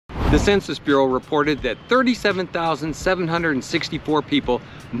The Census Bureau reported that 37,764 people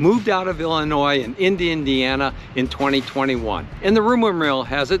moved out of Illinois and into Indiana in 2021. And the rumor mill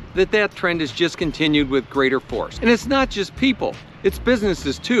has it that that trend has just continued with greater force. And it's not just people, it's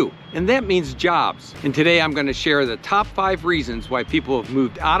businesses too, and that means jobs. And today I'm going to share the top 5 reasons why people have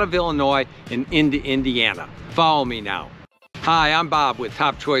moved out of Illinois and into Indiana. Follow me now. Hi, I'm Bob with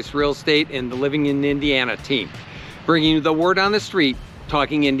Top Choice Real Estate and the Living in Indiana team, bringing you the word on the street,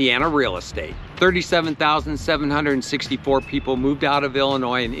 talking Indiana real estate. 37,764 people moved out of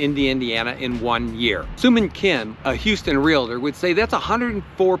Illinois and into Indiana in 1 year. Suman Kim, a Houston realtor, would say that's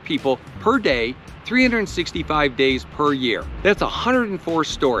 104 people per day, 365 days per year. That's 104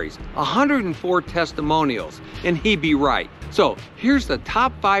 stories, 104 testimonials, and he'd be right. So here's the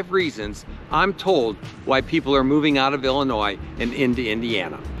top 5 reasons I'm told why people are moving out of Illinois and into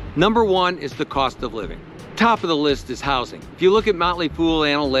Indiana. Number 1 is the cost of living. Top of the list is housing. If you look at Motley Fool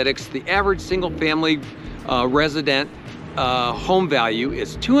Analytics, the average single-family resident home value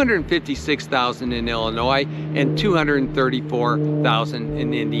is $256,000 in Illinois and $234,000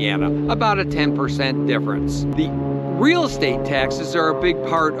 in Indiana, about a 10% difference. The real estate taxes are a big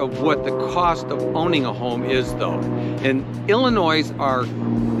part of what the cost of owning a home is, though. And Illinois are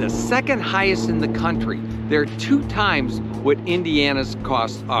the second highest in the country. They're 2 times what Indiana's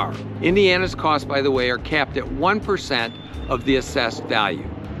costs are. Indiana's costs, by the way, are capped at 1% of the assessed value.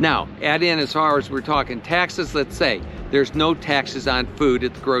 Now, add in, as far as we're talking taxes, let's say there's no taxes on food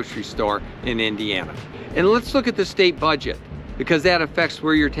at the grocery store in Indiana. And let's look at the state budget, because that affects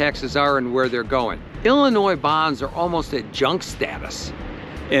where your taxes are and where they're going. Illinois bonds are almost at junk status.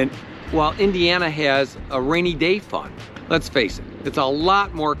 And while Indiana has a rainy day fund, let's face it, it's a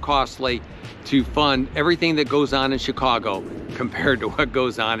lot more costly to fund everything that goes on in Chicago compared to what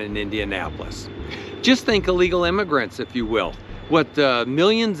goes on in Indianapolis. Just think illegal immigrants, if you will. What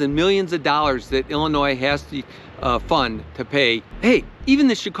millions and millions of dollars that Illinois has to fund to pay. Hey, even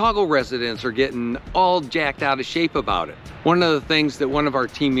the Chicago residents are getting all jacked out of shape about it. One of the things that one of our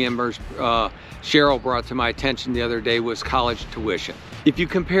team members, Cheryl, brought to my attention the other day was college tuition. If you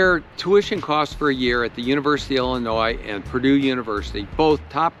compare tuition costs for a year at the University of Illinois and Purdue University, both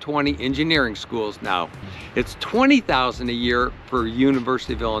top 20 engineering schools now, it's $20,000 a year for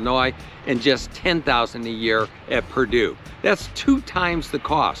University of Illinois and just $10,000 a year at Purdue. That's 2 times the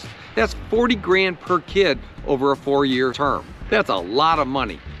cost. That's 40 grand per kid over a 4-year term. That's a lot of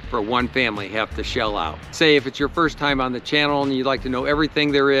money for one family have to shell out. Say if it's your first time on the channel and you'd like to know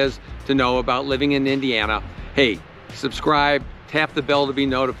everything there is to know about living in Indiana, hey, subscribe, tap the bell to be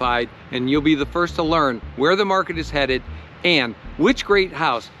notified, and you'll be the first to learn where the market is headed and which great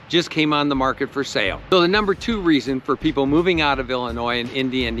house just came on the market for sale. So the number 2 reason for people moving out of Illinois and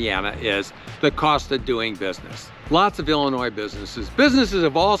into Indiana is the cost of doing business. Lots of Illinois businesses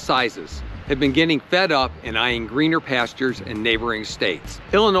of all sizes, have been getting fed up and eyeing greener pastures in neighboring states.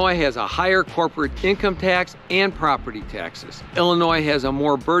 Illinois has a higher corporate income tax and property taxes. Illinois has a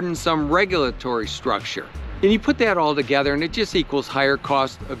more burdensome regulatory structure. And you put that all together and it just equals higher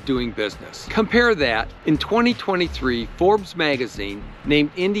cost of doing business. Compare that, in 2023, Forbes magazine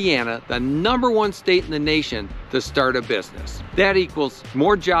named Indiana the #1 state in the nation to start a business. That equals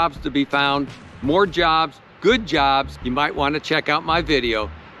more jobs to be found, more jobs, good jobs. You might want to check out my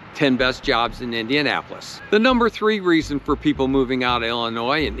video, 10 best jobs in Indianapolis. The number 3 reason for people moving out of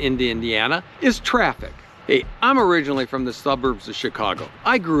Illinois and into Indiana is traffic. Hey, I'm originally from the suburbs of Chicago.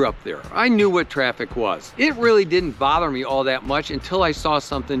 I grew up there. I knew what traffic was. It really didn't bother me all that much until I saw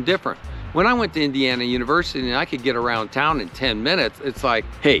something different. When I went to Indiana University and I could get around town in 10 minutes, it's like,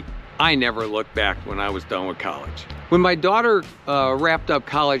 hey, I never looked back when I was done with college. When my daughter wrapped up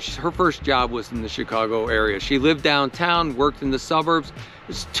college, her first job was in the Chicago area. She lived downtown, worked in the suburbs.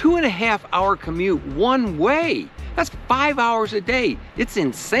 It's a 2.5-hour commute one way. That's 5 hours a day. It's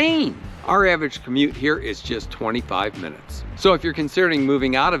insane. Our average commute here is just 25 minutes. So if you're considering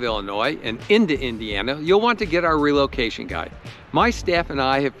moving out of Illinois and into Indiana, you'll want to get our relocation guide. My staff and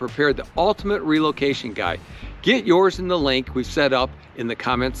I have prepared the ultimate relocation guide. Get yours in the link we've set up in the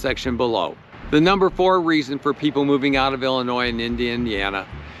comments section below. The number 4 reason for people moving out of Illinois and into Indiana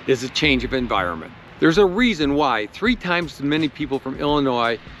is a change of environment. There's a reason why 3 times as many people from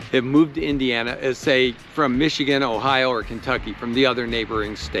Illinois have moved to Indiana as, say, from Michigan, Ohio, or Kentucky, from the other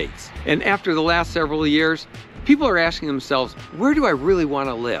neighboring states. And after the last several years, people are asking themselves, where do I really want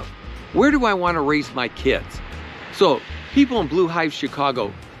to live? Where do I want to raise my kids? So people in Blue Hive,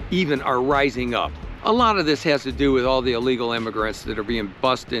 Chicago, even are rising up. A lot of this has to do with all the illegal immigrants that are being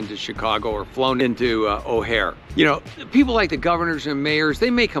bussed into Chicago or flown into O'Hare. You know, people like the governors and mayors, they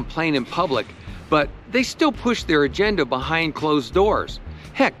may complain in public, but they still push their agenda behind closed doors.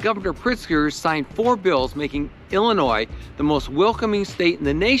 Heck, Governor Pritzker signed 4 bills making Illinois the most welcoming state in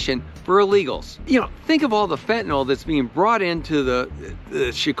the nation for illegals. You know, think of all the fentanyl that's being brought into the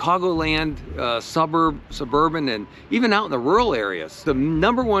Chicagoland suburban, and even out in the rural areas. The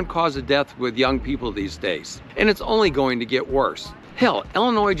 #1 cause of death with young people these days. And it's only going to get worse. Hell,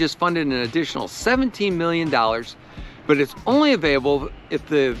 Illinois just funded an additional $17 million, but it's only available if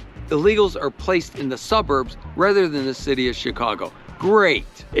the illegals are placed in the suburbs rather than the city of Chicago. Great.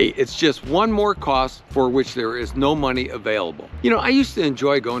 Hey, it's just one more cost for which there is no money available. You know, I used to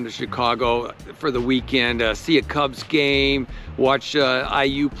enjoy going to Chicago for the weekend, see a Cubs game, watch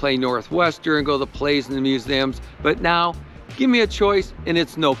IU play Northwestern, go to the plays and the museums. But now, give me a choice and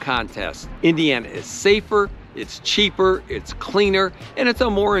it's no contest. Indiana is safer, it's cheaper, it's cleaner, and it's a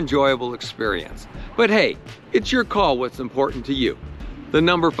more enjoyable experience. But hey, it's your call what's important to you. The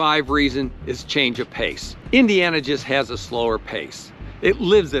number 5 reason is change of pace. Indiana just has a slower pace. It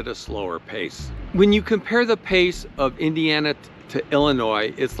lives at a slower pace. When you compare the pace of Indiana to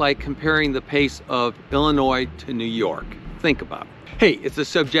Illinois, it's like comparing the pace of Illinois to New York. Think about it. Hey, it's a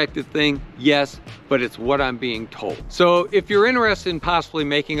subjective thing, yes, but it's what I'm being told. So if you're interested in possibly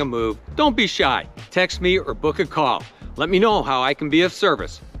making a move, don't be shy. Text me or book a call. Let me know how I can be of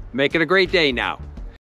service. Make it a great day now.